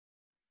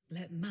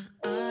Let my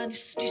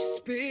honesty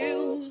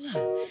spill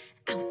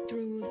out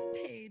through the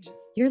pages.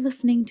 You're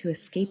listening to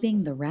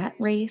Escaping the Rat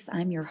Race.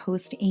 I'm your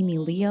host, Amy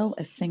Leo,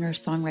 a singer,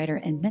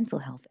 songwriter, and mental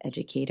health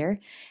educator.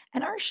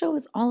 And our show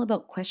is all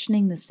about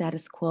questioning the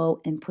status quo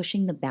and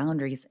pushing the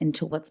boundaries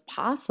into what's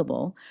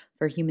possible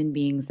for human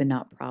beings and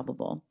not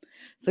probable.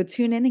 So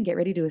tune in and get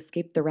ready to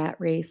escape the rat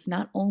race,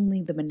 not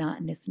only the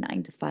monotonous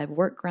 9-to-5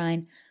 work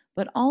grind,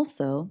 but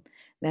also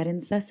that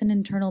incessant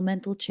internal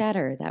mental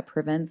chatter that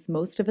prevents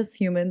most of us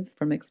humans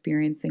from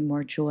experiencing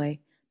more joy,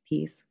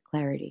 peace,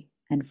 clarity,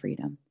 and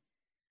freedom.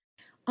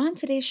 On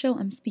today's show,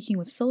 I'm speaking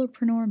with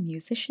solopreneur,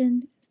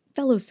 musician,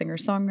 fellow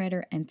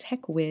singer-songwriter, and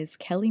tech whiz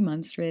Kelly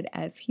Monsrud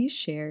as he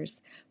shares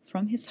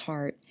from his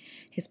heart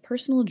his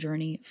personal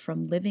journey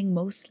from living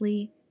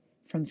mostly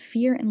from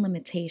fear and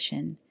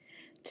limitation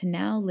to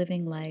now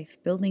living life,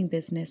 building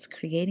business,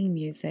 creating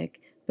music,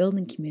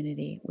 building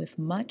community with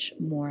much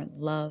more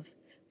love,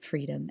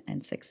 freedom,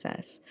 and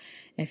success.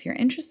 If you're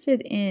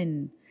interested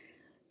in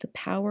the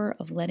power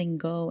of letting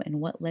go and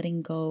what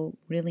letting go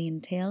really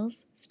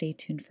entails, stay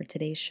tuned for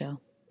today's show.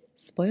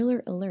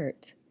 Spoiler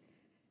alert,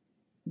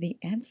 the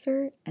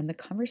answer and the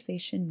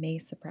conversation may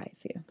surprise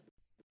you.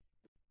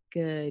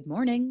 Good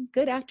morning,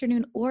 good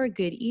afternoon, or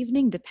good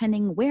evening,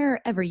 depending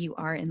wherever you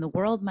are in the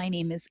world. My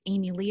name is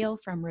Amy Leo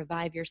from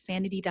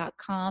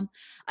reviveyoursanity.com.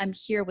 I'm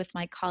here with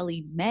my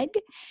colleague Meg,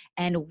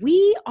 and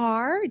we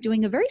are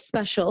doing a very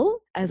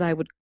special, as I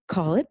would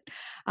call it,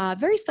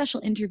 very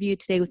special interview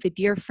today with a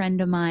dear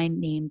friend of mine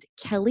named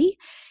Kelly.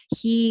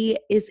 He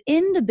is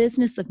in the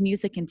business of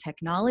music and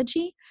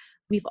technology.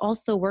 We've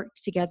also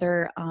worked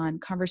together on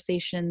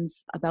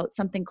conversations about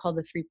something called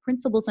the 3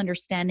 Principles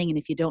Understanding. And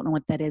if you don't know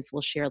what that is,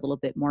 we'll share a little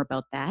bit more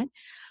about that.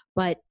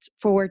 But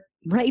for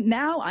right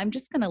now, I'm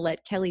just going to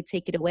let Kelly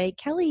take it away.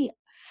 Kelly,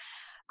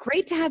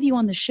 great to have you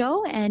on the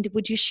show. And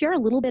would you share a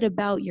little bit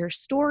about your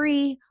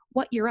story,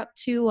 what you're up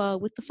to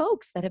with the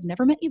folks that have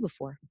never met you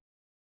before?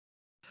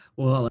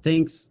 Well,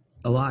 thanks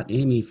a lot,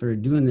 Amy, for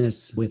doing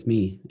this with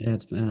me.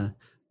 I'm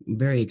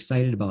very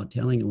excited about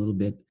telling a little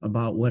bit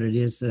about what it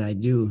is that I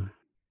do.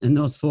 And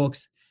those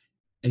folks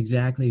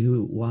exactly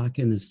who walk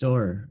in the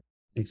store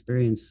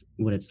experience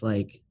what it's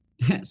like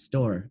at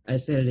store. I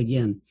said it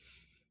again.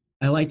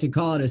 I like to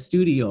call it a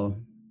studio.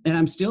 And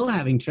I'm still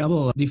having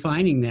trouble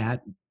defining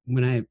that.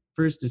 When I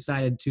first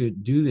decided to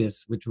do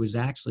this, which was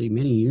actually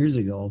many years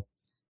ago,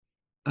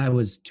 I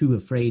was too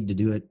afraid to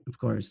do it, of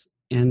course.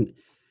 And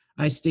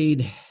I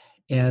stayed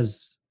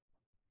as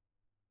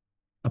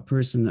a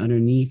person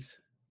underneath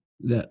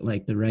the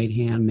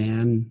right-hand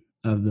man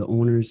of the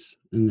owners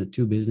in the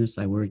 2 business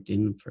I worked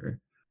in for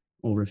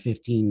over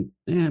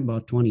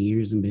about 20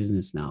 years in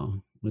business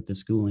now with the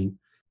schooling.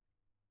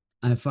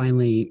 I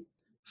finally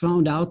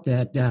found out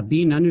that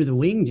being under the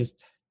wing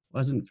just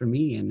wasn't for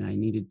me, and I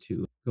needed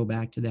to go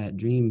back to that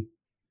dream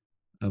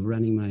of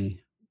running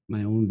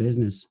my own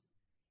business.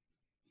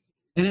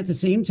 And at the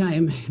same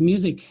time,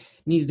 music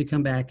needed to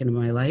come back into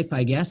my life,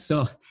 I guess.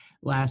 So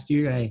last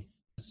year, I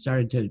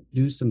started to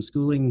do some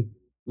schooling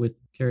with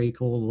Carrie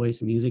Cole Voice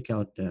and Music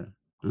out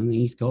on the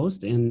East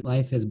Coast, and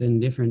life has been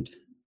different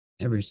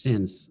ever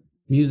since.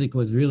 Music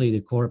was really the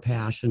core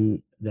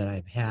passion that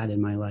I've had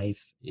in my life,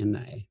 and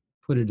I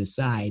put it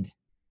aside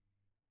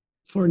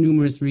for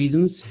numerous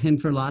reasons and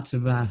for lots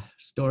of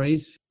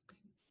stories.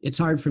 It's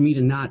hard for me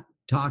to not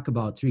talk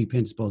about 3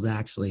 principles,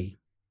 actually.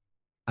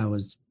 I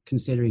was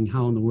considering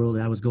how in the world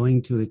I was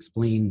going to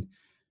explain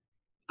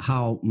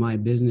how my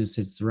business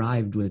has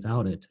thrived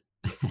without it.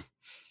 I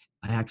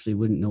actually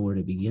wouldn't know where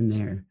to begin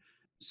there.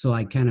 So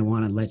I kind of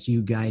want to let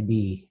you guide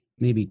me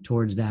maybe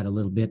towards that a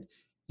little bit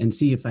and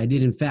see if I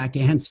did in fact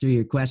answer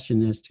your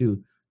question as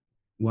to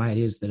why it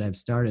is that I've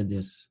started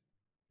this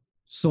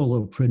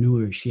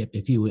solopreneurship,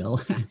 if you will.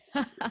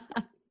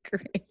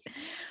 Great.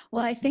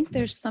 Well, I think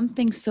there's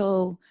something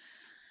so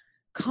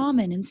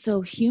common and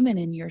so human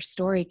in your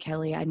story,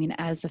 Kelly. I mean,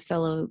 as a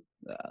fellow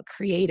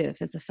creative,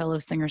 as a fellow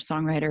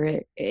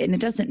singer-songwriter, and it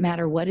doesn't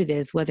matter what it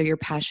is, whether your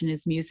passion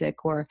is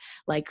music or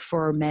like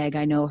for Meg,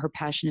 I know her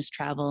passion is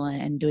travel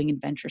and doing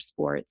adventure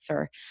sports,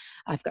 or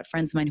I've got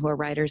friends of mine who are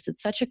writers.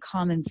 It's such a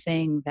common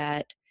thing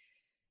that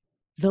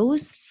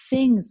those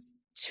things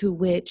to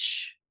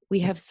which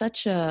we have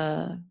such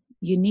a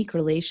unique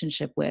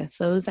relationship with,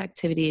 those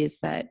activities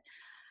that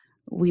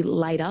we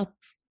light up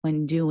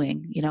when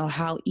doing,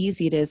 how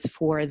easy it is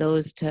for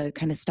those to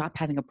kind of stop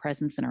having a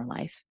presence in our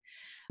life.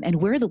 And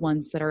we're the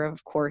ones that are,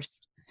 of course,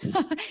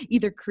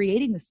 either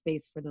creating the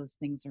space for those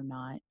things or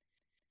not.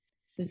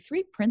 The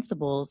 3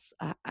 principles,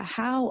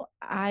 how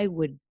I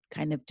would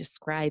kind of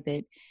describe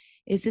it,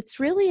 is it's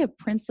really a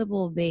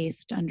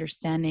principle-based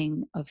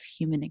understanding of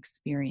human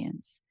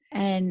experience.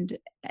 And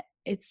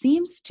it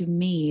seems to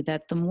me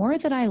that the more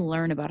that I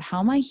learn about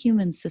how my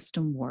human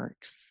system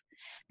works,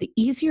 the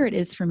easier it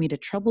is for me to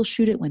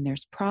troubleshoot it when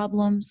there's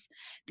problems,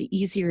 the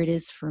easier it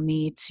is for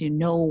me to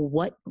know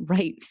what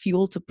right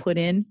fuel to put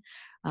in,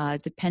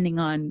 depending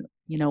on,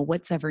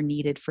 what's ever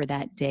needed for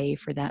that day,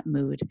 for that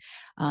mood.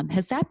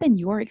 Has that been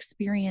your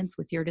experience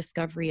with your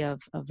discovery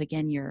of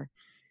again, your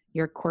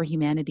your core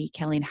humanity,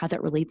 Kelly, and how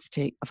that relates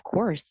to, of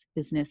course,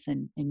 business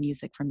and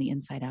music from the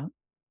inside out?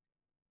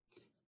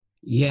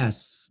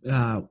 Yes,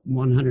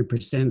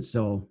 100%.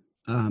 So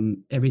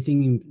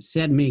everything you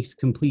said makes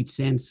complete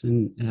sense,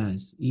 and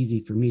it's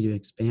easy for me to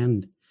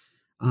expand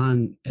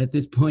on at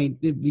this point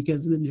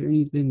because the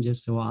journey's been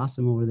just so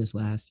awesome over this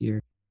last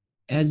year.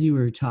 As you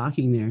were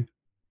talking there,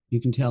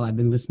 you can tell I've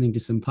been listening to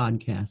some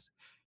podcasts.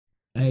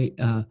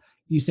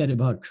 You said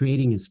about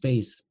creating a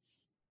space.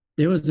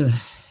 There was a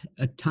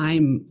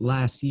time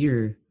last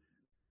year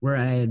where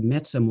I had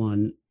met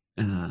someone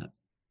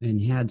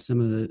and had some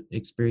of the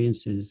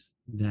experiences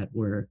that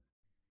were,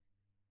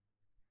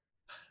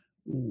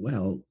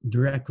 well,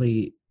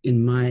 directly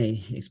in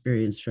my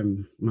experience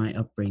from my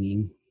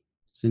upbringing,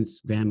 since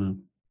grandma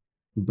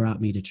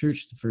brought me to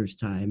church the first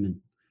time, and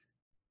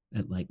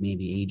at like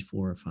maybe age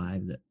 4 or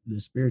 5, the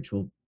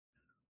spiritual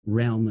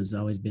realm has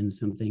always been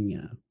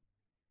something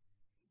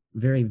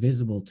very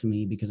visible to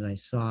me because I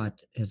saw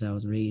it as I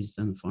was raised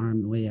on the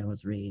farm, the way I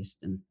was raised,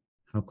 and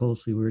how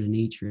close we were to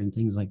nature and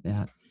things like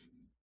that.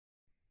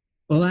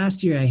 Well,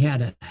 last year I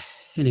had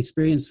an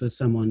experience with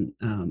someone,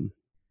 an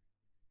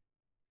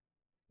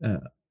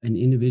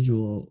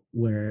individual,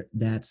 where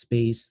that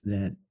space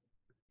that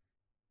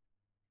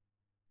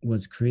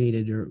was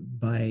created or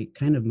by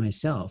kind of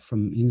myself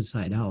from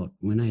inside out,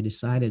 when I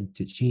decided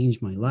to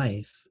change my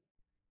life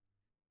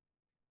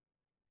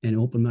and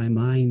open my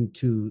mind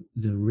to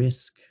the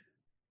risk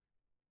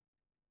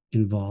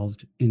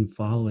involved in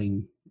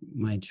following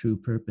my true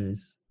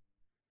purpose,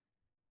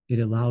 it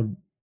allowed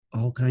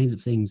all kinds of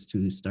things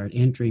to start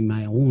entering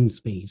my own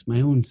space,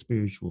 my own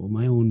spiritual,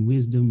 my own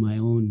wisdom, my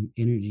own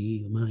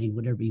energy, mind,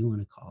 whatever you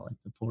want to call it,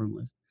 the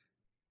formless.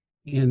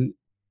 And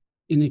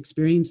in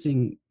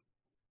experiencing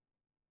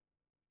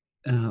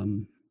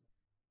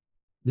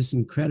this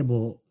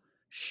incredible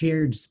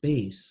shared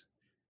space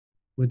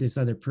with this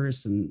other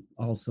person,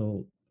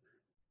 also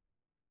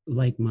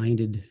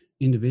like-minded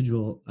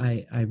individual,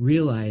 I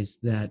realized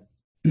that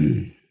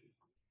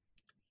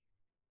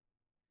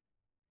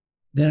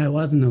that I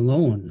wasn't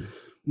alone,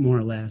 more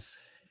or less,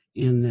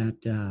 and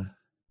that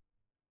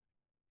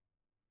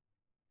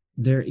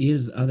there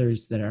is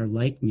others that are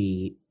like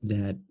me,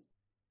 that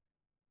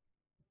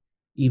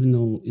even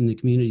though in the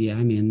community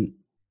I'm in,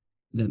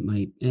 that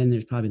might, and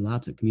there's probably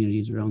lots of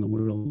communities around the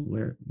world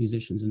where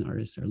musicians and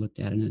artists are looked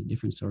at in a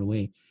different sort of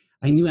way.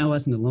 I knew I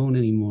wasn't alone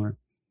anymore.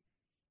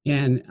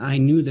 And I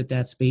knew that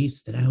that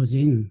space that I was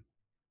in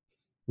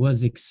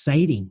was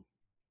exciting.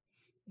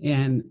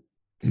 And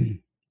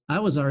I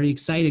was already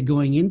excited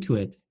going into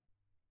it.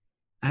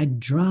 I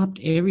dropped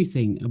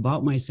everything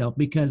about myself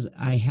because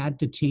I had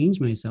to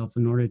change myself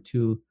in order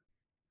to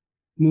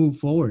move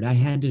forward. I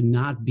had to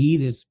not be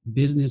this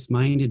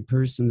business-minded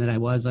person that I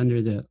was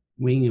under the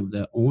wing of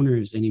the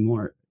owners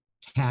anymore,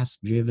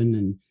 task-driven,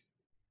 and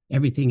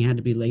everything had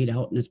to be laid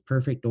out in its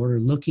perfect order,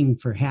 looking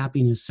for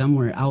happiness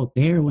somewhere out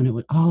there when it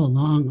was all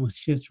along, it was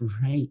just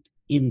right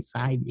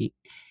inside me.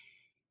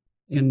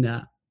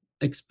 And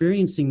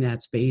experiencing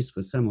that space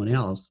with someone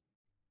else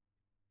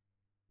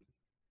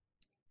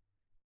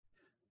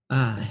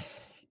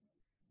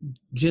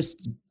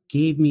just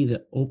gave me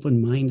the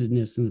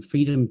open-mindedness and the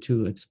freedom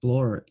to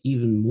explore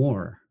even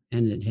more,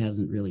 and it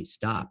hasn't really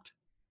stopped.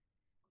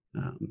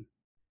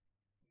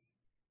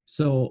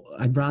 So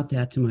I brought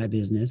that to my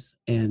business,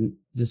 and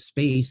the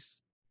space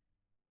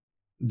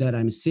that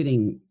I'm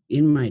sitting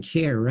in my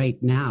chair right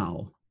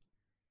now,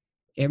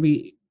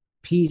 every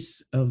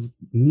piece of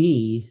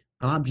me,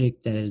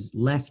 object that is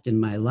left in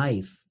my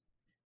life,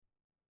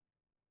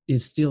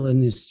 is still in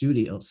this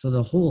studio. So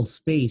the whole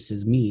space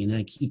is me, and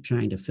I keep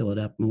trying to fill it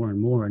up more and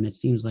more. And it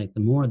seems like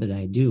the more that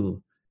I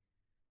do,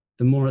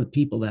 the more the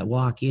people that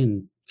walk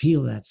in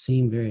feel that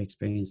same very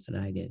experience that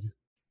I did.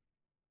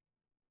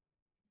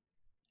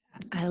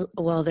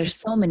 Well, there's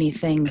so many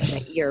things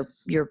that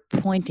you're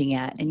pointing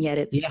at, and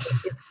yet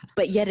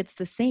but yet it's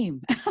the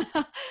same.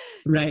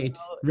 Right,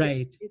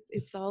 right.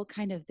 It's all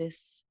kind of this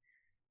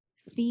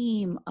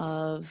theme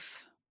of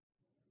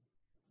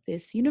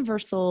this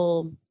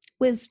universal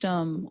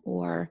wisdom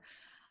or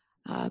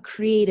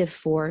creative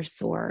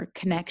force or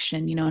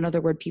connection.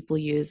 Another word people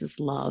use is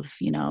love.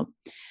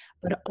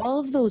 But all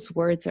of those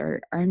words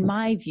are in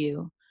my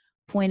view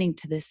pointing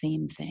to the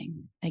same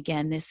thing.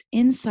 Again, this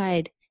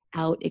inside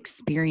out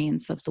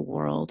experience of the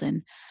world.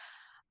 And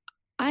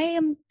I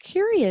am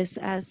curious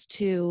as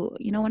to,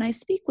 when I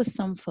speak with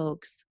some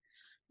folks,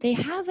 they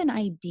have an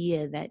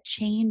idea that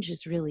change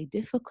is really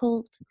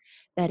difficult,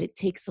 that it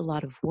takes a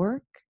lot of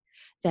work,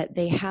 that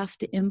they have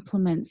to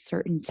implement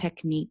certain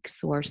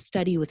techniques or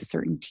study with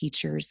certain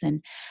teachers.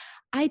 And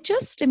I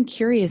just am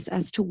curious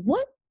as to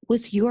what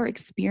was your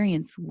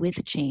experience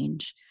with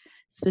change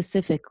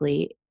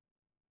specifically?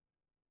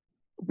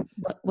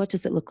 What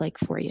does it look like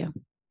for you?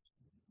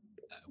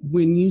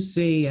 When you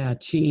say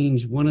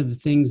change, one of the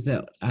things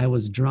that I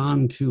was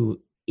drawn to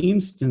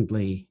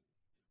instantly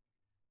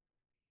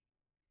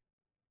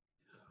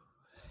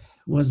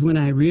was when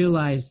I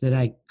realized that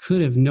I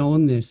could have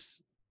known this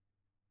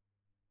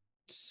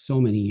so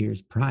many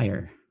years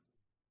prior,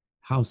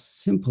 how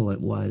simple it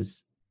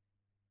was.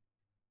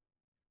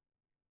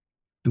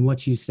 And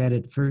what you said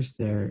at first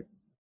there,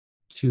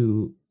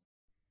 to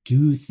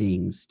do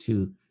things,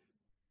 to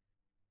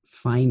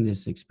find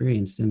this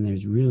experience, and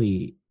there's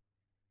really,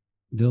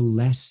 the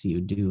less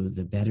you do,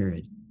 the better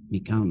it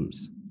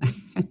becomes.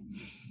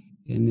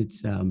 And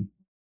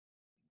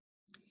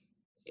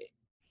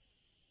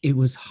it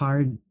was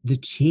hard.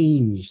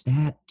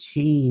 That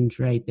change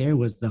right there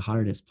was the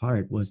hardest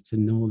part, was to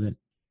know that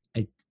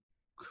I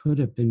could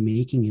have been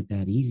making it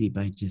that easy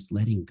by just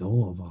letting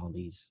go of all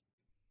these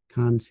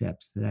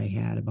concepts that I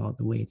had about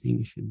the way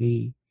things should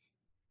be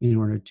in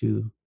order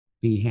to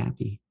be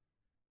happy.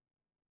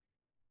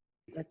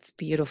 That's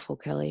beautiful,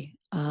 Kelly.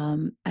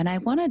 And I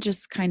want to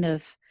just kind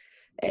of,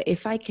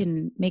 if I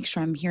can make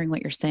sure I'm hearing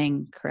what you're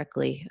saying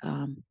correctly,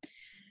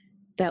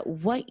 that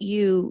what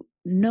you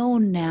know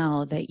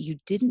now that you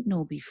didn't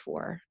know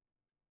before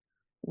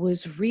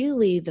was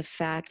really the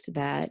fact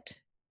that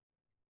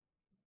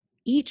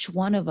each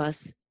one of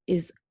us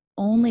is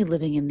only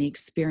living in the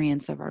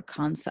experience of our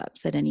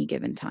concepts at any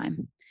given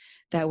time,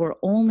 that we're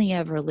only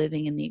ever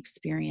living in the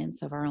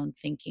experience of our own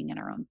thinking and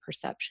our own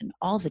perception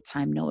all the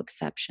time, no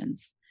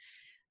exceptions.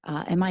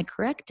 Am I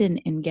correct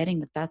in getting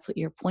that that's what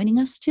you're pointing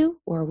us to,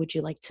 or would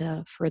you like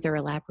to further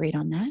elaborate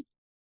on that?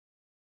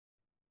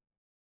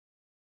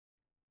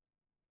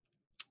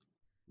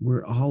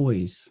 We're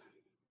always,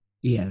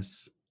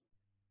 yes,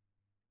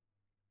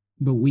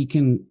 but we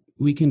can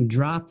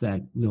drop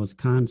those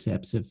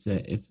concepts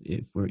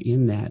if we're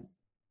in that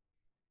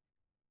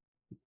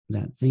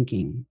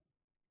thinking.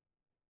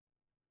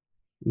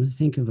 Let's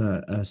think of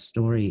a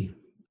story.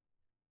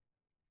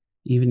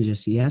 Even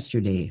just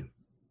yesterday,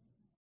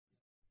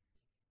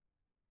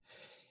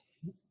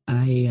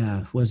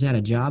 I was at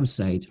a job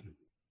site.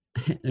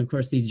 And of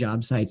course, these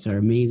job sites are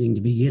amazing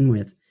to begin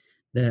with.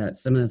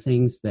 Some of the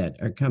things that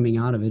are coming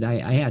out of it,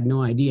 I had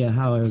no idea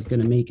how I was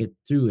going to make it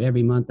through.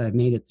 Every month I've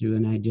made it through,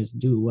 and I just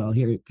do. Well,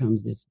 here it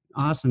comes, this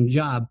awesome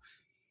job.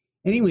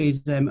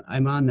 Anyways,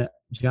 I'm on the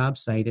job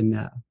site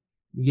and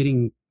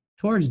getting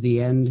towards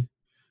the end,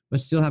 but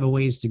still have a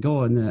ways to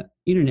go. And the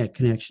internet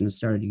connection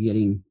started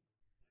getting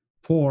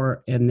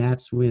poor, and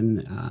that's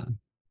when I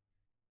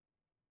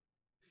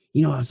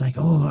was like,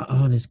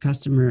 oh, this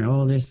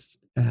customer, this.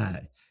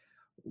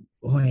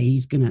 Boy,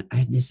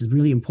 this is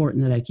really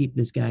important that I keep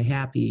this guy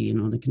happy,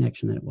 the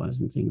connection that it was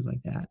and things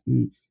like that.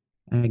 And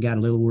I got a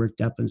little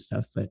worked up and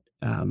stuff, but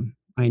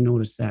I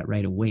noticed that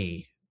right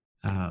away.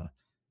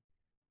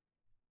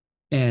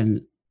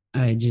 And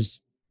I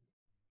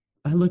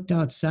looked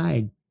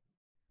outside.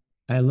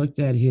 I looked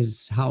at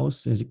his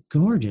house. It's a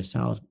gorgeous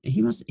house.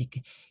 He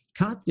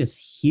caught this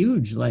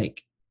huge,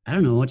 like, I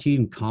don't know what you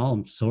even call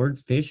them,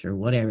 swordfish or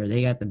whatever.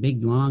 They got the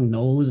big long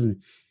nose, and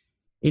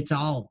it's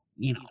all,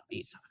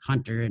 he's a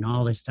hunter and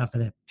all this stuff. Of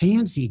that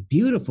fancy,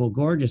 beautiful,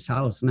 gorgeous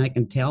house. And I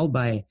can tell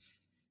by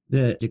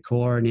the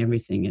decor and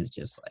everything is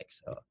just like,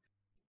 so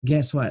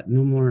guess what?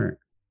 No more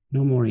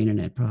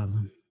internet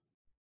problem.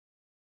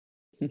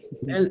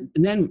 and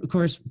then, of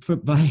course,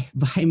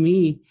 by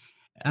me,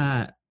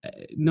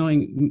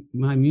 knowing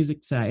my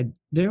music side,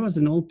 there was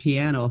an old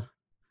piano.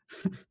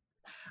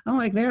 I'm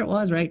like, there it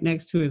was right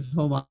next to his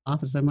home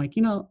office. I'm like,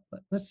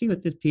 let's see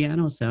what this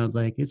piano sounds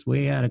like. It's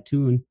way out of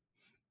tune.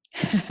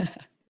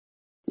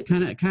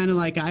 Kind of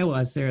like I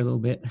was there a little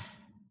bit.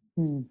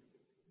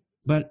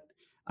 But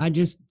I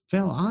just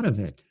fell out of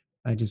it.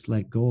 I just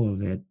let go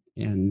of it.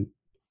 And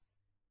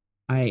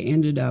I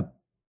ended up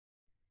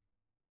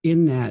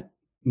in that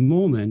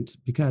moment,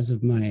 because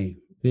of my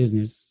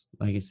business,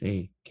 like I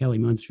say, Kelly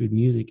Monsrud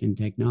Music and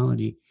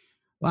Technology.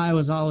 Well, I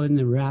was all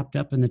wrapped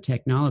up in the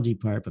technology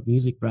part, but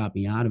music brought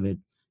me out of it.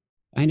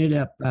 I ended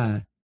up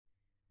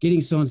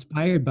getting so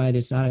inspired by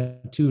this out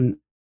of tune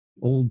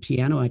old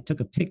piano. I took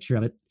a picture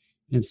of it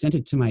and sent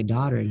it to my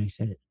daughter, and I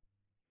said,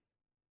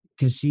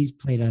 because she's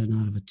played an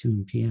out of a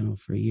tune piano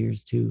for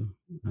years too.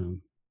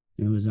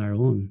 It was our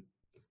own,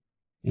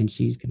 and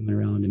she's coming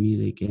around to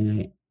music,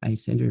 and I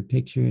sent her a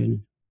picture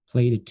and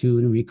played a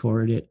tune and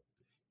recorded it.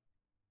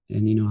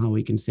 And you know how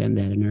we can send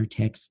that in our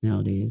text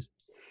nowadays.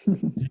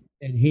 And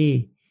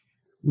hey,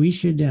 we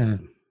should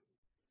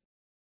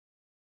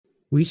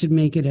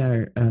make it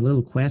our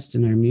little quest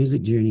in our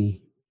music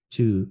journey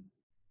to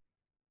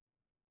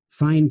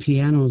find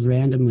pianos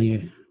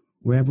randomly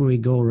wherever we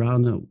go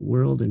around the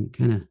world, and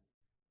kind of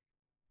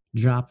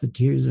drop the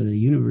tears of the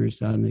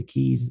universe on the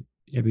keys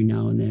every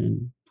now and then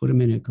and put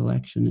them in a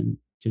collection and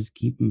just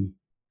keep them.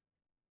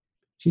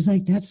 She's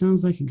like, that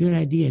sounds like a good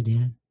idea,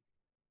 Dad.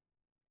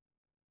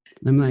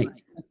 I'm like,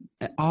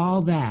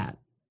 all that.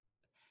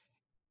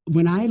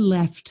 When I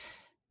left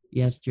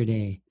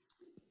yesterday,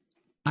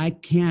 I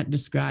can't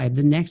describe.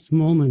 The next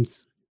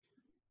moments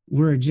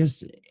were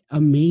just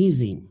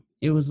amazing.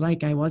 It was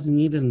like I wasn't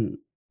even.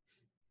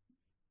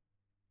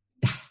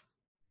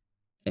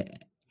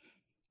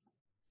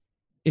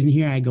 And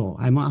here I go.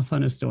 I'm off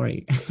on a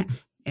story.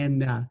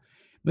 And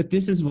but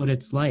this is what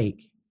it's like.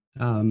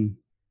 How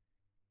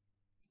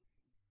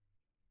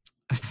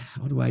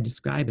do I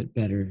describe it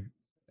better?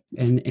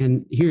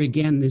 And here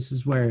again, this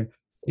is where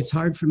it's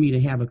hard for me to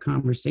have a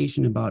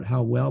conversation about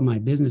how well my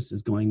business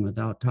is going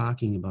without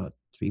talking about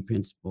three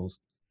principles.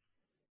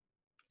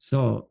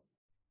 So,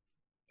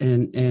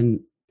 and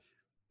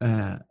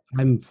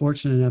I'm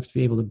fortunate enough to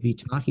be able to be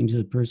talking to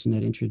the person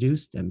that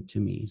introduced them to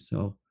me.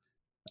 So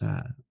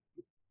uh,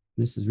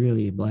 this is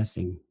really a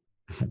blessing.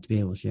 I have to be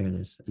able to share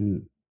this.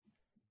 And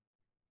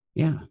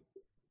yeah.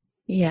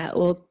 Yeah,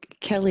 well,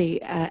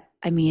 Kelly,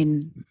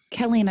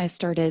 Kelly and I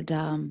started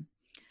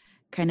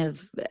kind of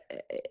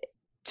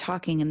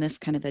talking in this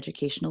kind of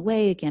educational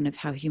way, again, of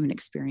how human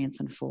experience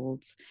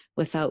unfolds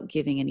without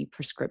giving any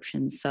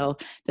prescriptions. So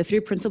the three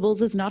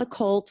principles is not a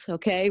cult,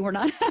 okay? We're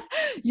not,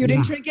 you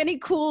didn't drink any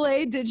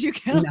Kool-Aid, did you,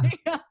 Kelly?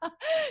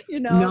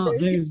 No,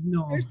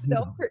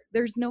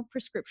 there's no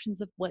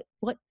prescriptions of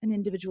what an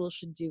individual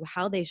should do,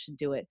 how they should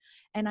do it.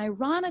 And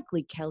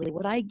ironically, Kelly,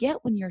 what I get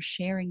when you're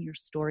sharing your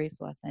story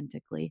so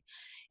authentically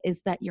is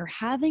that you're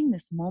having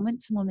this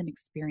moment-to-moment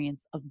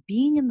experience of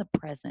being in the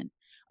present,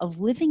 of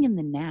living in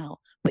the now,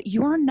 but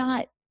you're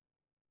not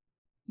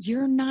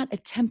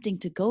attempting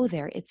to go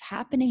there. It's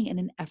happening in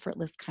an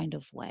effortless kind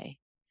of way.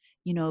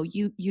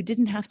 You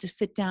didn't have to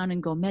sit down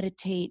and go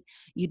meditate.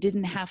 You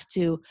didn't have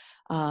to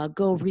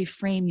go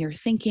reframe your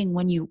thinking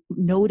when you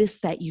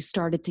noticed that you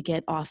started to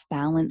get off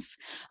balance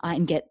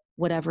and get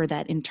whatever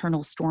that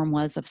internal storm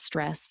was of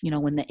stress,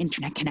 when the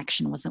internet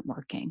connection wasn't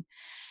working.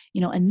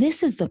 And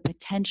this is the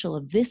potential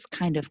of this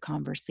kind of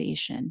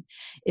conversation,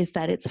 is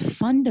that it's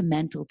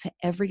fundamental to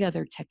every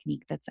other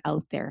technique that's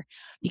out there,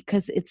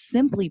 because it's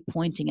simply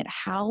pointing at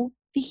how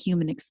the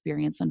human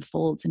experience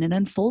unfolds, and it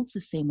unfolds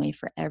the same way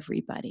for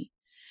everybody.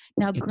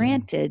 Now,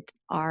 granted,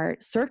 our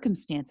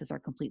circumstances are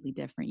completely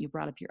different. You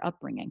brought up your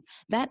upbringing.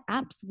 That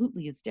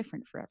absolutely is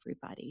different for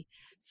everybody.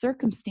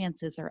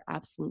 Circumstances are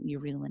absolutely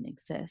real and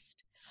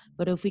exist.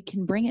 But if we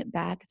can bring it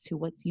back to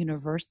what's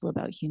universal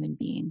about human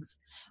beings,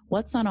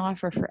 what's on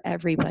offer for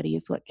everybody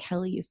is what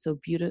Kelly is so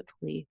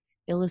beautifully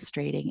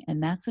illustrating,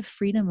 and that's a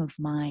freedom of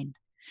mind,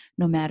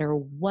 no matter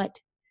what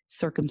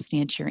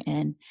circumstance you're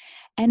in.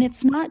 And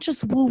it's not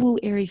just woo-woo,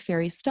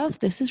 airy-fairy stuff.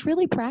 This is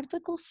really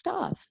practical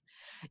stuff.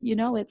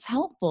 It's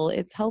helpful.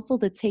 It's helpful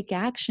to take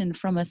action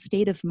from a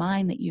state of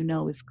mind that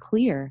is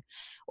clear,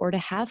 or to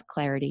have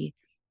clarity,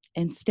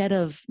 instead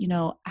of,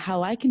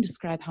 how I can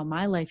describe how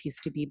my life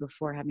used to be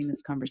before having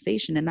this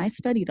conversation. And I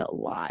studied a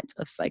lot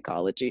of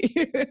psychology,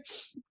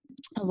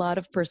 a lot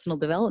of personal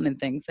development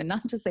things. And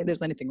not to say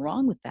there's anything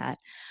wrong with that,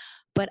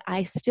 but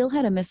I still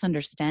had a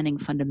misunderstanding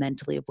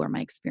fundamentally of where my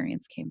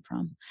experience came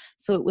from.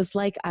 So it was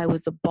like I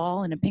was a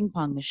ball in a ping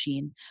pong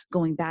machine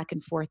going back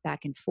and forth,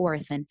 back and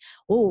forth. And,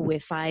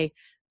 if I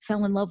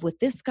fell in love with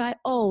this guy,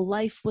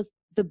 life was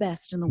the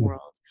best in the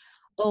world.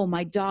 Oh,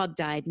 my dog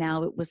died.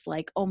 Now it was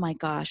like, oh my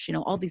gosh,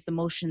 all these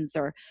emotions,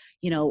 or,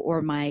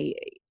 or my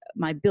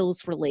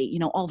bills were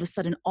late, all of a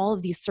sudden, all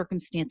of these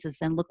circumstances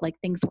then look like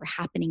things were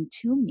happening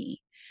to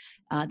me,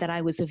 that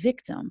I was a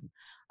victim.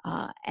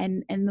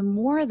 And the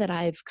more that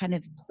I've kind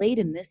of played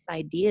in this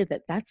idea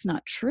that that's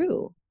not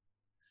true,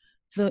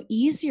 the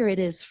easier it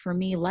is for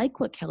me,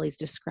 like what Kelly's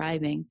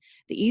describing,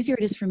 the easier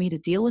it is for me to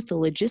deal with the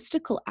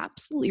logistical,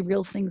 absolutely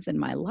real things in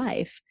my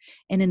life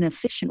in an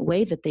efficient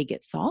way that they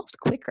get solved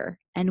quicker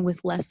and with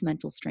less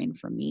mental strain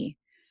for me.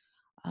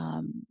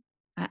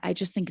 I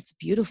just think it's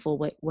beautiful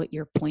what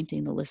you're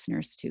pointing the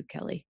listeners to,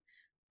 Kelly.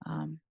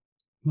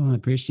 Well, I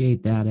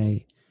appreciate that.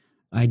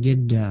 I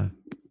did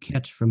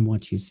catch from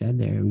what you said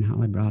there and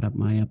how I brought up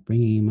my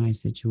upbringing and my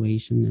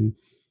situation,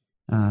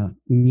 and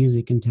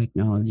music and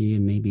technology,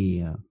 and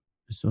maybe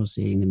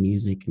associating the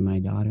music and my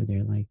daughter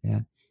there like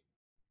that.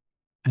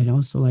 I'd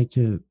also like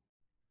to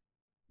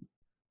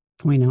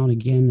point out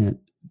again that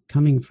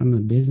coming from a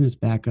business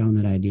background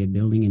that I did,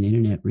 building an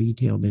internet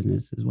retail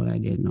business is what I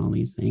did, and all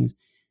these things.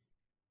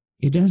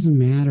 It doesn't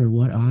matter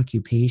what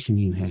occupation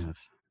you have.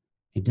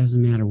 It doesn't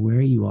matter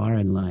where you are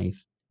in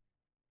life.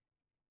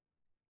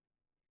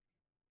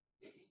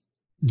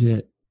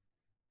 The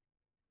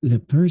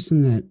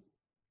person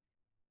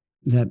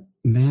that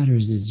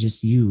matters is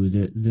just you.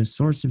 The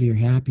source of your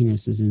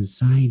happiness is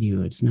inside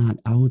you. It's not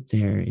out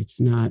there. It's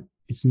not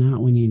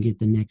when you get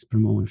the next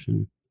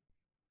promotion.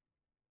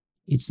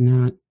 It's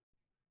not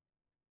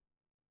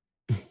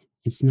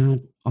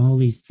all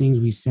these things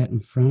we set in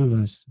front of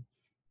us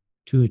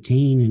to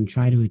attain and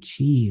try to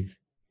achieve.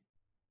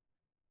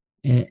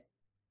 I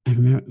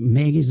remember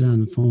Meg is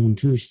on the phone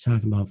too. She's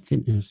talking about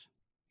fitness.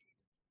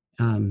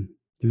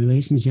 The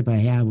relationship I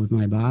have with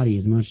my body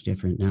is much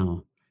different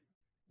now.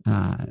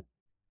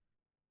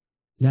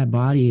 That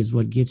body is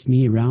what gets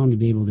me around to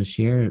be able to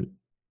share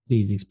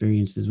these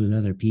experiences with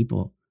other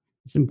people.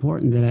 It's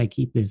important that I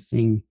keep this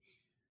thing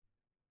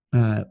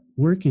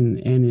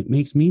working, and it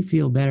makes me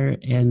feel better,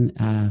 and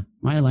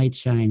my light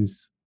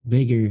shines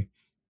bigger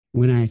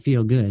when I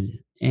feel good.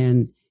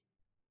 And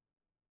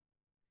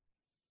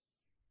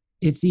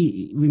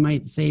we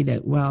might say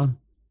that, well,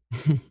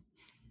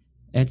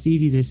 that's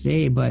easy to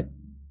say, but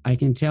I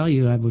can tell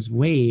you I was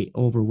way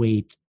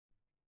overweight.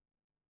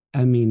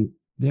 I mean,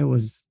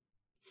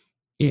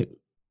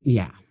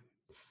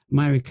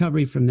 my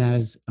recovery from that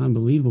is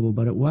unbelievable,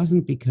 but it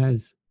wasn't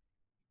because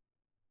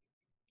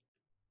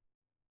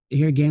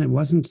here again, it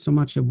wasn't so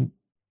much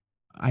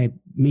I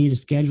made a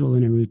schedule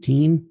and a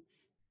routine.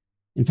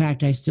 In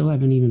fact, I still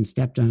haven't even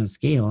stepped on a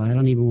scale. I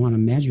don't even want to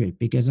measure it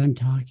because I'm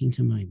talking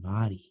to my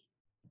body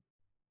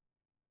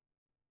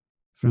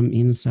from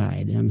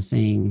inside. I'm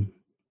saying,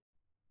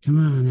 come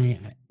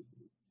on,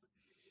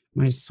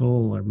 my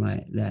soul, or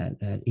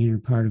that inner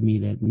part of me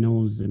that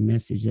knows the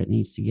message that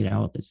needs to get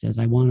out, that says,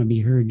 I want to be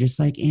heard, just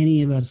like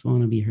any of us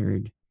want to be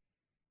heard,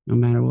 no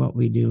matter what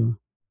we do.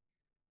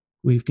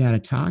 We've got to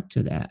talk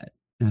to that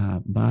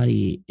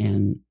body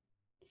and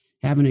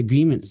have an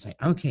agreement to say,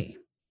 okay,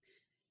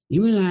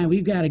 you and I,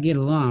 we've got to get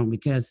along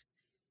because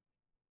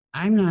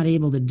I'm not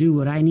able to do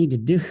what I need to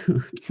do.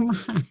 Come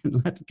on,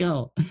 let's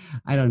go.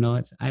 I don't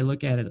know. I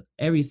look at it,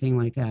 everything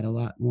like that, a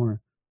lot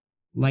more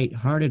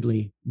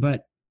lightheartedly,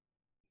 but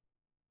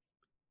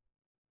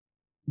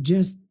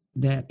just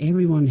that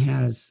everyone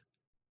has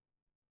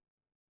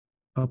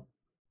a,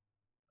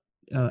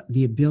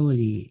 the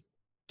ability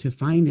to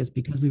find this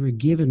because we were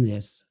given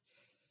this.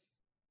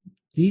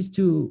 These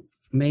two,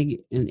 Meg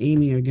and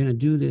Amy, are going to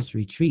do this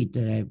retreat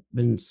that I've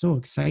been so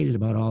excited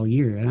about all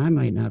year, and I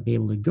might not be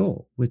able to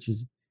go, which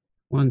is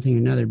one thing or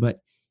another.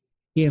 But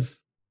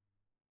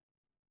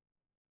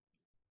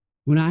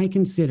when I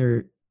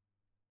consider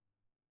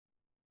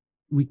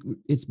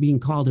it's being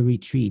called a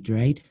retreat,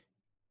 right?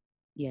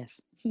 Yes.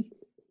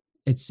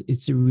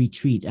 It's a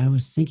retreat. I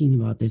was thinking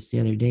about this the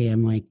other day.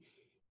 I'm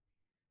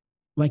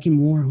like in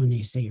war when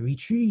they say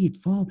retreat,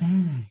 fall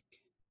back,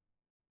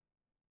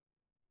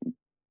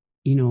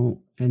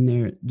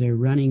 and they're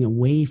running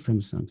away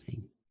from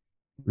something,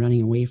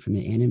 running away from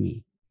the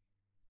enemy.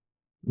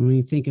 When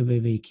you think of a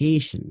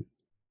vacation,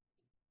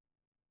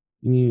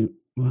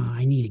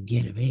 I need to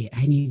get away.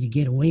 I need to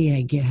get away.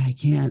 I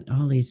can't,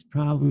 all these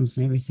problems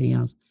and everything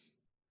else.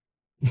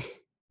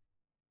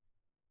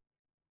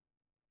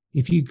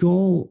 If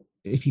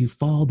you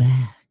fall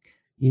back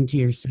into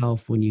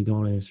yourself when you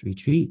go to this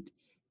retreat,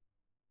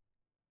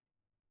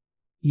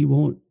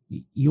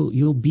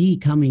 you'll be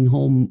coming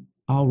home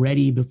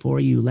already before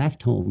you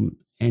left home,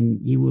 and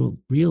you will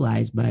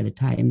realize by the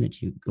time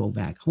that you go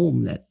back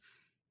home that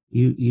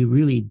you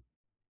really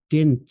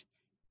didn't.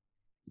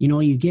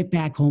 You get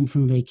back home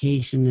from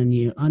vacation and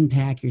you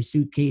unpack your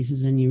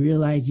suitcases and you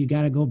realize you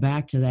got to go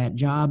back to that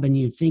job, and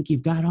you think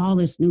you've got all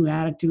this new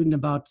attitude, and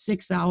about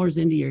 6 hours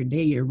into your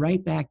day, you're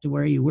right back to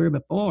where you were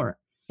before.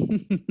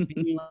 And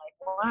you're like,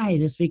 why?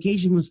 This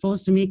vacation was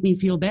supposed to make me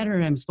feel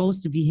better. I'm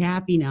supposed to be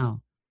happy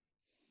now.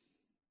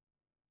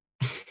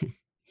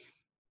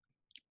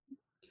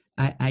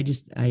 I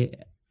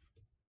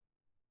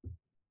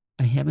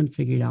haven't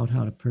figured out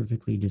how to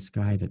perfectly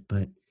describe it,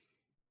 but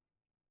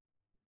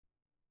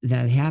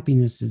that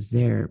happiness is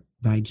there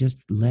by just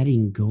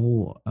letting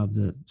go of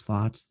the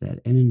thoughts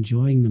and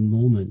enjoying the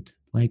moment.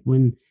 Like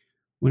when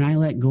I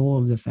let go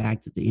of the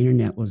fact that the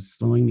internet was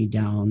slowing me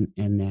down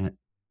and that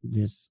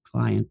this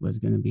client was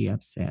going to be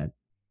upset,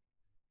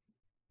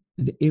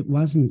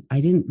 I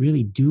didn't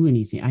really do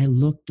anything. I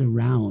looked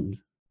around,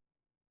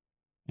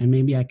 and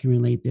maybe I can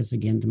relate this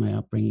again to my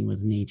upbringing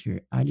with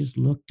nature. I just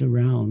looked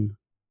around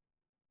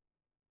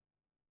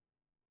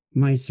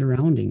my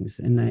surroundings,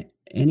 and that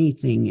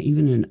anything,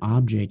 even an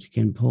object,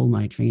 can pull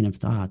my train of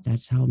thought.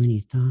 That's how many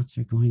thoughts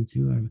are going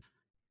through our.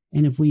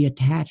 And if we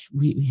attach,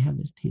 we have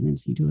this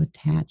tendency to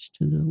attach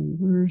to the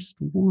worst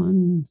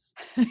ones.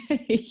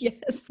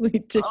 Yes, we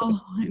do. Oh,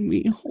 and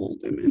we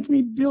hold them and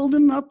we build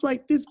them up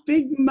like this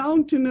big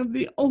mountain of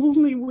the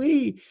only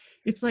way.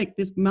 It's like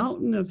this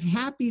mountain of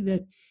happy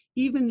that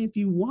even if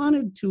you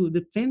wanted to,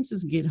 the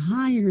fences get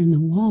higher and the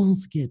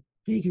walls get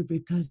bigger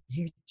because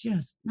you're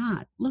just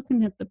not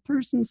looking at the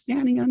person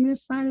standing on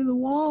this side of the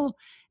wall.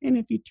 And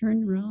if you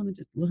turn around and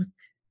just look,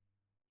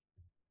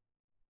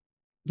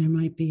 there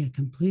might be a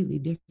completely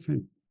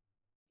different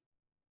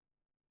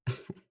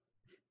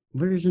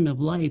version of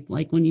life,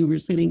 like when you were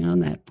sitting on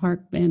that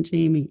park bench.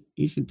 Amy,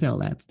 you should tell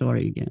that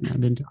story again. I've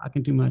been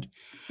talking too much.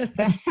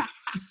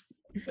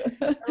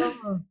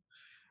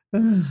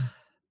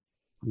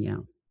 Yeah.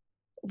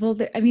 Well,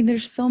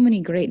 there's so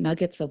many great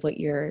nuggets of what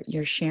you're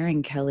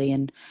sharing, Kelly,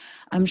 and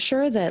I'm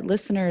sure that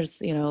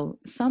listeners,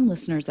 some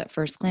listeners at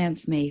first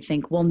glance may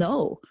think, well,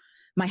 no,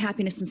 my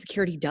happiness and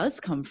security does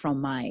come from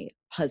my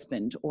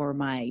husband or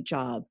my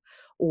job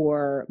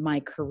or my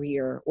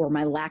career or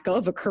my lack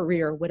of a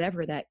career,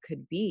 whatever that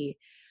could be.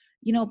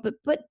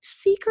 But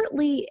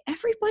secretly,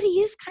 everybody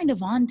is kind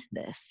of onto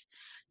this.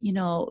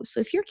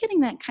 So if you're getting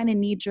that kind of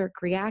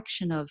knee-jerk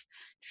reaction of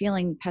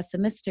feeling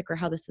pessimistic or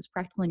how this is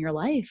practical in your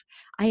life,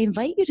 I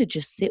invite you to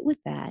just sit with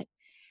that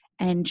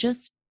and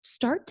just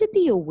start to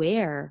be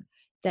aware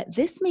that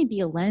this may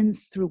be a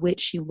lens through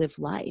which you live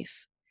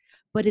life.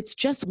 but it's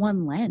just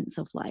one lens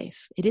of life.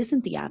 It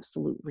isn't the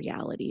absolute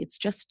reality. It's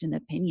just an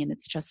opinion.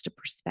 It's just a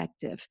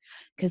perspective.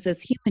 Because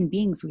as human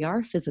beings, we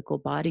are physical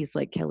bodies,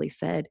 like Kelly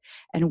said,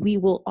 and we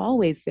will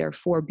always,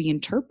 therefore, be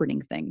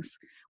interpreting things.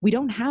 We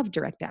don't have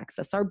direct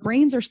access. Our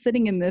brains are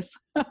sitting in this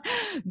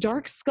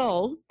dark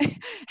skull.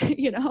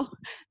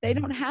 They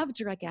don't have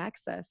direct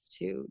access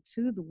to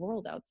the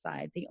world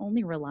outside. They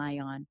only rely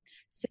on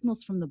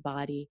signals from the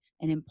body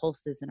and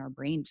impulses in our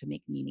brain to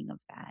make meaning of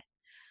that.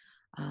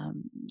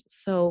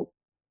 So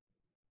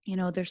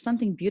there's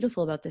something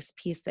beautiful about this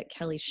piece that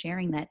Kelly's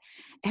sharing, that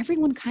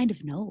everyone kind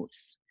of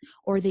knows,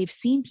 or they've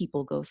seen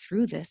people go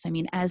through this. I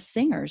mean, as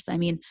singers,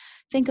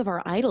 think of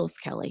our idols,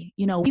 Kelly.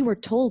 We were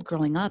told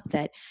growing up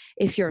that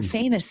if you're a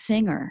famous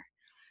singer,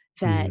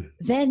 that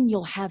then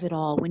you'll have it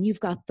all when you've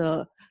got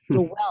the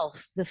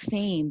wealth, the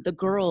fame, the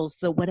girls,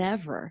 the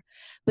whatever.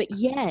 But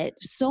yet,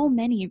 so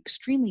many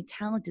extremely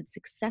talented,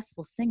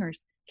 successful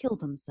singers kill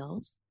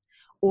themselves,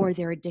 or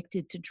they're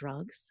addicted to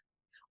drugs,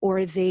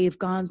 or they've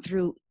gone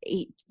through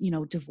 8,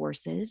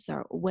 divorces,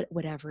 or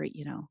whatever.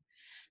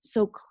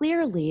 So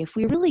clearly, if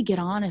we really get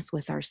honest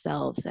with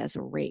ourselves as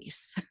a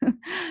race,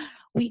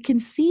 we can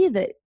see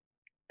that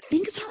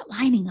things aren't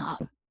lining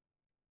up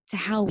to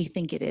how we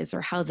think it is,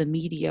 or how the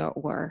media,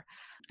 or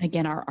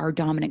again, our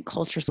dominant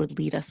cultures would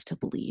lead us to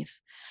believe.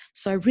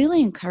 So I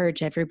really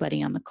encourage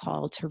everybody on the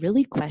call to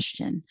really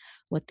question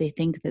what they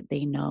think that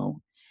they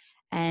know,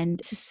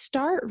 and to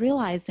start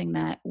realizing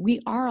that we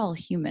are all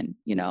human.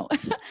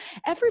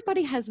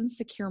 Everybody has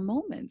insecure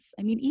moments.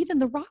 Even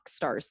the rock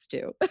stars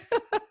do.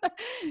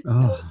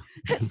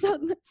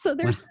 So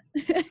there's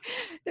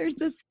there's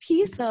this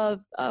piece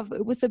of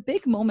it was a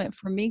big moment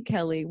for me,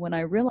 Kelly, when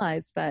I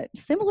realized that,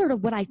 similar to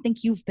what I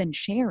think you've been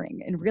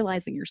sharing and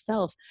realizing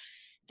yourself,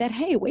 that,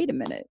 hey, wait a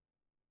minute,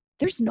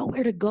 there's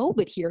nowhere to go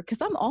but here, because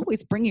I'm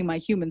always bringing my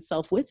human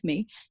self with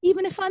me.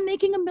 Even if I'm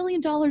making $1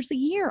 million a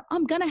year,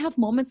 I'm going to have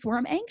moments where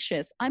I'm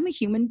anxious. I'm a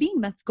human being.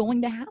 That's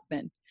going to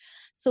happen.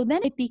 So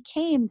then it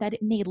became that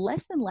it made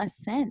less and less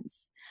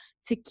sense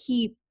to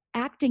keep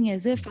acting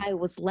as if I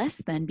was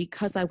less than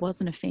because I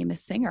wasn't a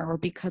famous singer, or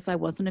because I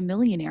wasn't a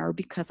millionaire, or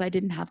because I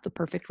didn't have the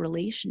perfect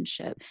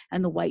relationship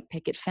and the white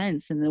picket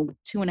fence and the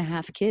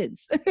 2.5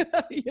 kids.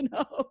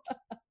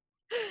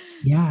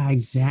 Yeah,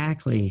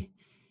 exactly.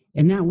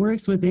 And that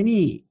works with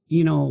any,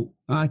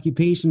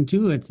 occupation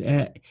too.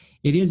 It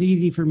is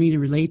easy for me to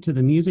relate to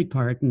the music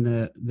part and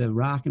the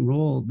rock and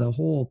roll, the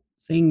whole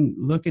thing,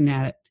 looking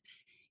at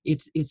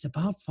it. It's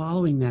about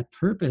following that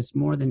purpose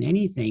more than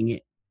anything.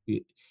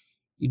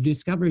 You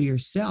discover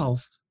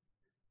yourself,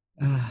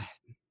 and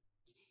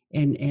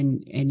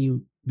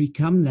you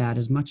become that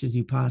as much as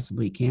you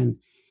possibly can.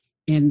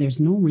 And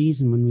there's no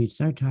reason, when we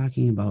start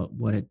talking about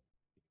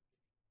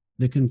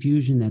the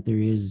confusion that there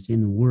is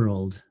in the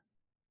world,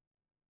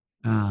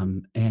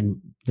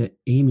 and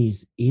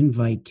Amy's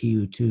invite to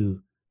you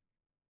to,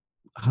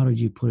 how did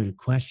you put it,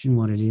 question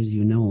what it is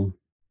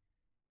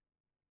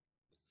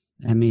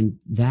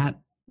that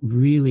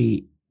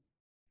really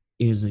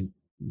is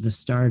the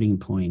starting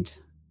point.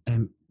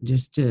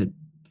 Just to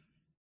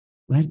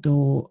let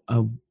go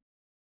of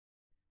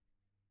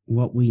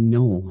what we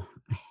know.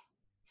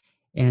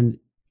 And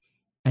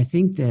I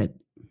think that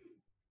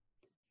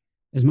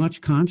as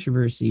much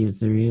controversy as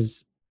there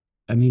is,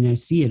 I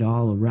see it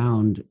all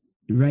around.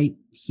 Right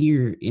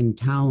here in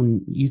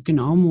town, you can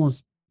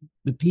almost,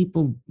 the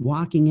people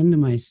walking into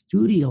my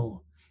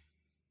studio,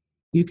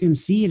 you can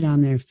see it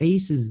on their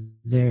faces,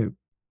 their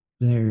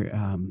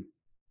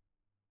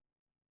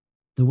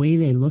the way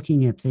they're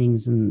looking at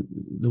things and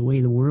the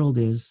way the world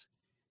is.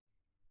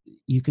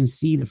 You can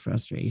see the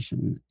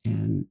frustration.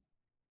 And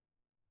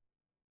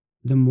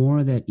the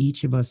more that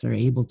each of us are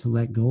able to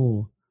let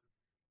go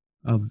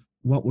of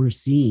what we're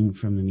seeing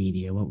from the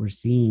media, what we're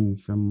seeing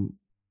from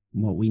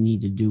what we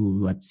need to do,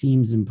 what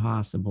seems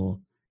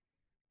impossible,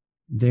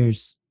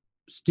 there's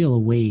still a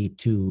way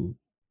to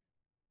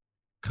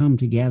come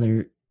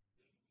together.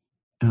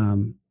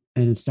 And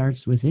it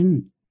starts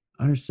within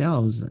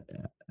ourselves,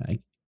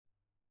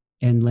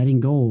 and letting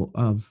go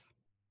of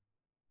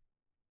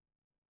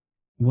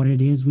what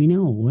it is we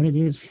know, what it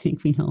is we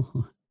think we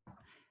know.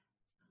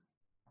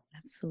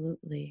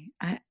 Absolutely.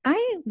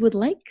 I would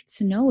like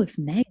to know if,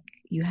 Meg,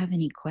 you have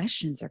any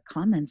questions or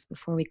comments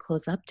before we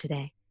close up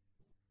today.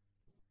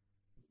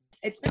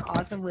 It's been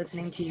awesome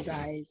listening to you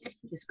guys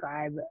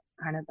describe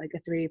kind of like the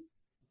 3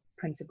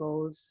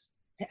 principles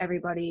to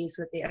everybody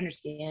so that they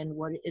understand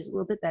what it is a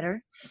little bit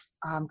better.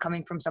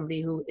 Coming from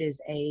somebody who is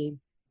a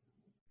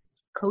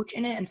coach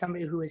in it and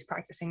somebody who is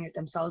practicing it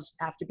themselves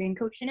after being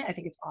coached in it, I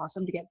think it's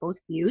awesome to get both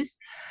views.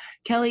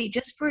 Kelly,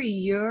 just for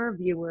your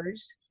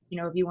viewers,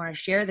 if you want to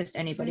share this to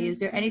anybody, is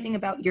there anything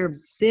about your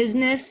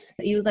business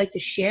that you would like to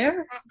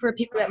share for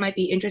people that might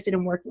be interested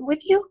in working with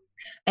you,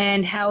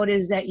 and how it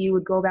is that you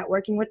would go about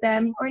working with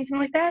them, or anything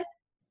like that?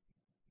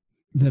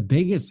 The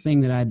biggest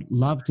thing that I'd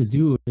love to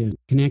do is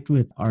connect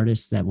with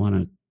artists that want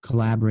to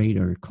collaborate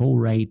or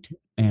co-write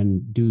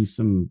and do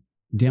some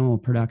demo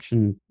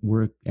production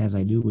work, as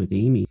I do with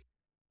Amy.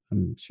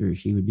 I'm sure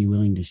she would be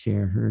willing to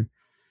share her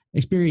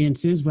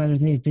experiences, whether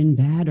they've been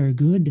bad or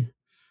good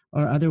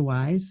or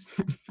otherwise.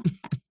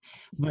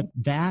 But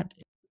that,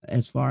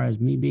 as far as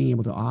me being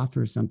able to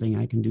offer something,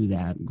 I can do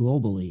that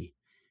globally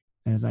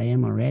as I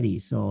am already.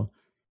 So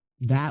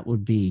that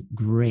would be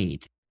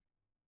great.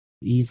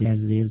 Easy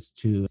as it is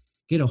to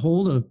get a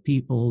hold of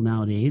people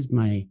nowadays.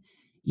 My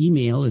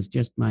email is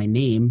just my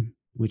name,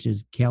 which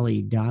is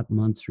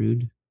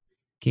Kelly.Monsrud,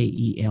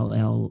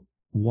 KELLY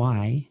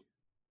MON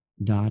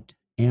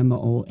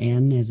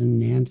as in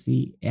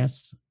Nancy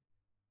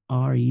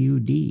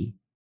SRUD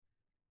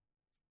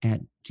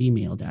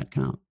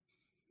 @gmail.com.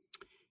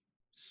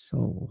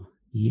 So,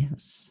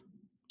 yes.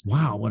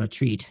 Wow, what a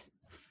treat.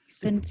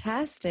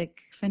 Fantastic,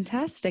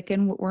 fantastic.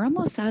 And we're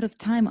almost out of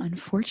time,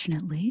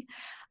 unfortunately.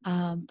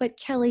 But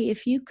Kelly,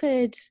 if you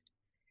could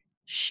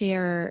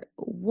share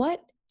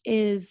what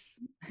is,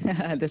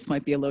 this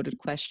might be a loaded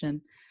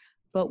question,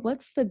 but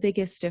what's the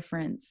biggest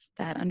difference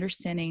that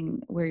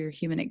understanding where your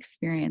human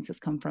experience has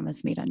come from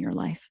has made on your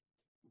life?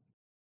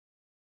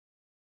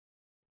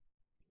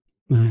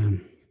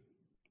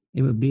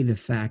 It would be the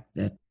fact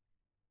that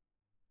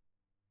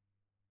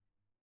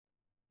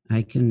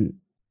I'm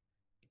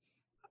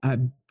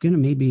going to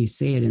maybe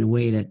say it in a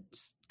way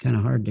that's kind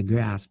of hard to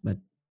grasp, but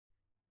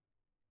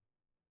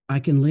I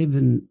can live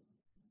in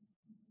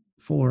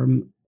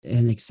form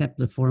and accept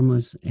the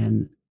formless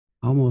and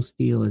almost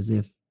feel as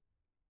if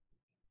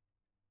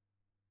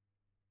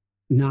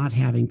not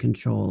having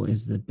control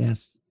is the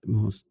best,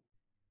 most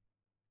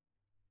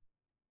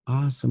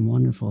awesome,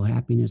 wonderful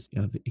happiness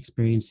of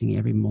experiencing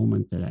every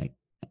moment that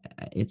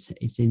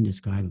it's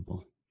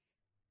indescribable.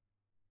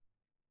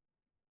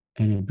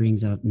 And it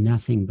brings out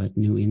nothing but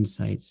new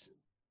insights.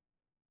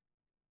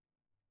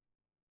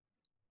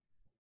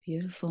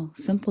 Beautiful,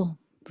 simple,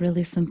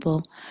 really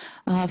simple.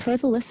 For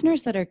the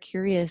listeners that are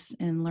curious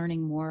in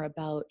learning more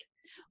about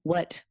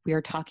what we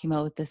are talking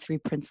about with the three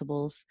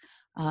principles,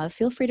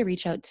 feel free to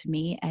reach out to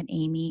me at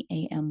Amy,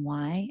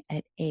 AMY,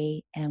 at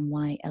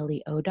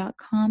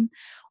AMYLEO.com,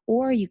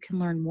 or you can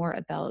learn more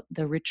about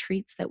the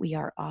retreats that we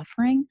are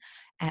offering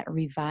at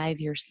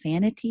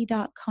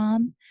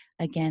reviveyoursanity.com.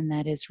 Again,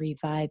 that is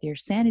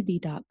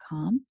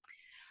reviveyoursanity.com.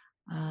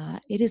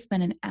 It has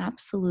been an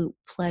absolute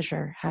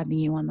pleasure having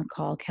you on the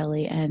call,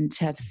 Kelly, and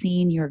to have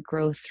seen your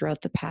growth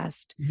throughout the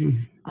past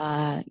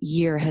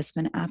year has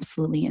been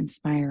absolutely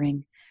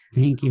inspiring.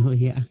 Thank you.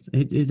 Yes,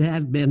 it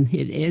has been.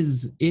 It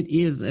is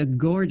a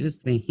gorgeous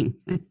thing.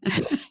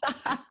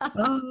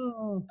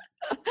 Oh,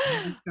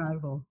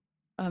 indescribable.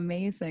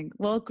 Amazing.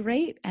 Well,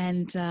 great.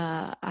 And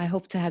I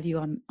hope to have you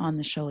on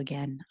the show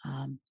again.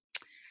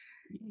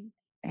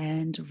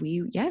 And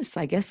yes,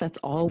 I guess that's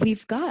all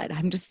we've got.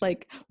 I'm just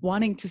like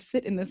wanting to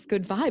sit in this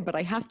good vibe, but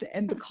I have to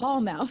end the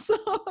call now. So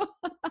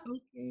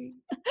Okay.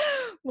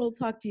 We'll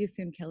talk to you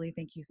soon, Kelly.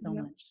 Thank you so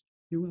much.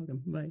 You're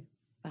welcome. Bye.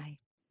 Bye.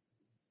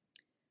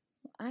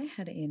 I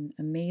had an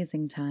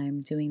amazing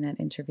time doing that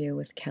interview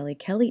with Kelly.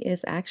 Kelly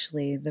is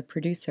actually the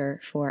producer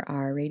for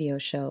our radio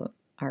show,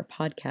 our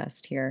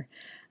podcast here.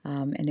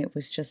 And it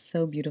was just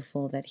so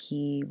beautiful that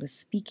he was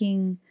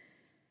speaking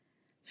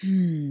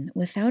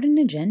without an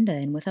agenda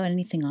and without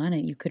anything on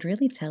it. You could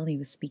really tell he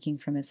was speaking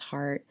from his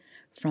heart,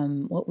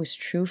 from what was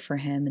true for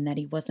him, and that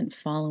he wasn't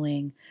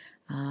following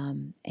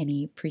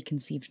any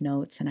preconceived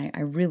notes. And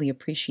I really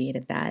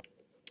appreciated that.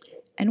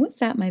 And with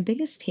that, my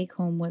biggest take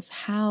home was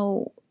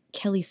how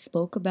Kelly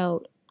spoke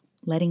about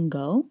letting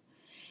go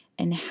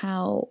and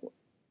how,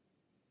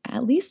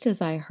 at least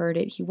as I heard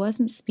it, he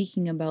wasn't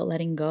speaking about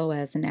letting go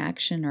as an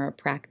action or a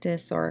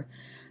practice or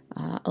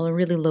a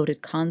really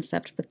loaded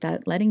concept, but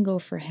that letting go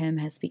for him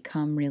has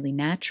become really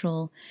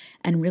natural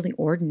and really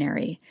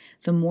ordinary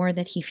the more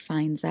that he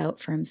finds out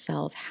for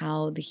himself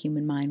how the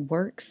human mind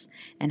works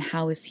and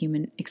how his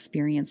human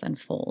experience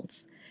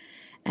unfolds.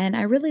 And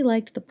I really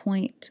liked the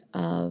point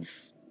of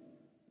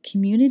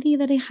community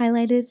that he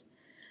highlighted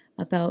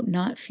about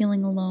not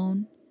feeling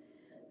alone.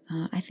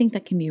 I think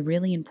that can be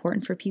really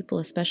important for people,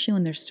 especially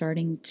when they're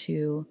starting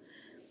to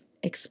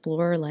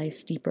explore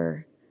life's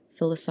deeper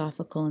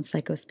philosophical and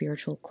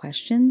psychospiritual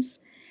questions.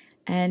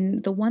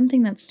 And the one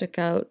thing that stuck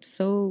out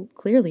so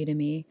clearly to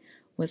me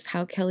was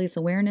how Kelly's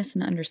awareness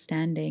and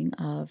understanding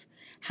of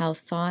how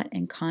thought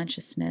and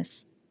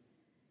consciousness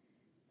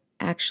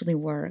actually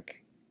work,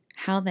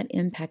 how that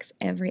impacts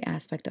every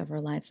aspect of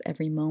our lives,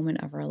 every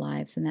moment of our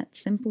lives, and that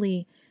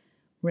simply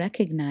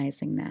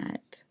recognizing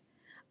that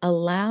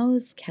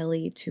allows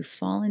Kelly to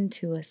fall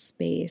into a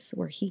space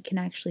where he can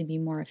actually be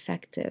more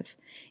effective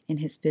in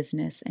his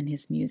business and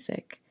his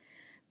music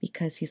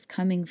because he's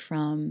coming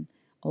from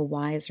a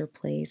wiser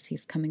place,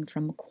 he's coming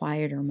from a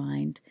quieter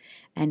mind,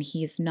 and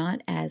he's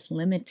not as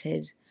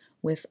limited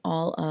with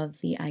all of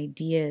the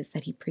ideas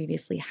that he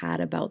previously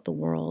had about the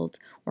world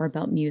or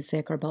about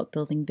music or about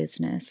building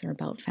business or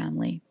about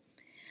family.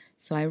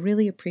 So I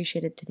really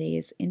appreciated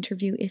today's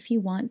interview. If you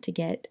want to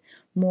get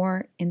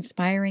more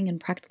inspiring and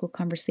practical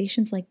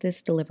conversations like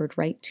this delivered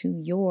right to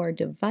your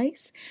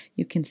device,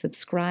 you can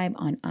subscribe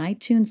on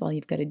iTunes. All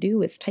you've got to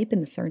do is type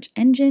in the search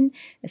engine,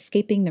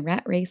 Escaping the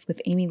Rat Race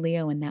with Amy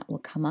Leo, and that will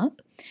come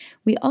up.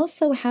 We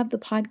also have the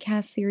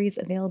podcast series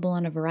available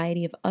on a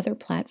variety of other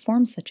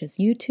platforms such as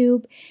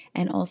YouTube,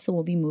 and also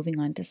we'll be moving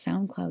on to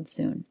SoundCloud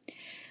soon.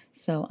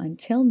 So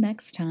until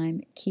next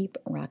time, keep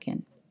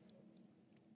rockin'.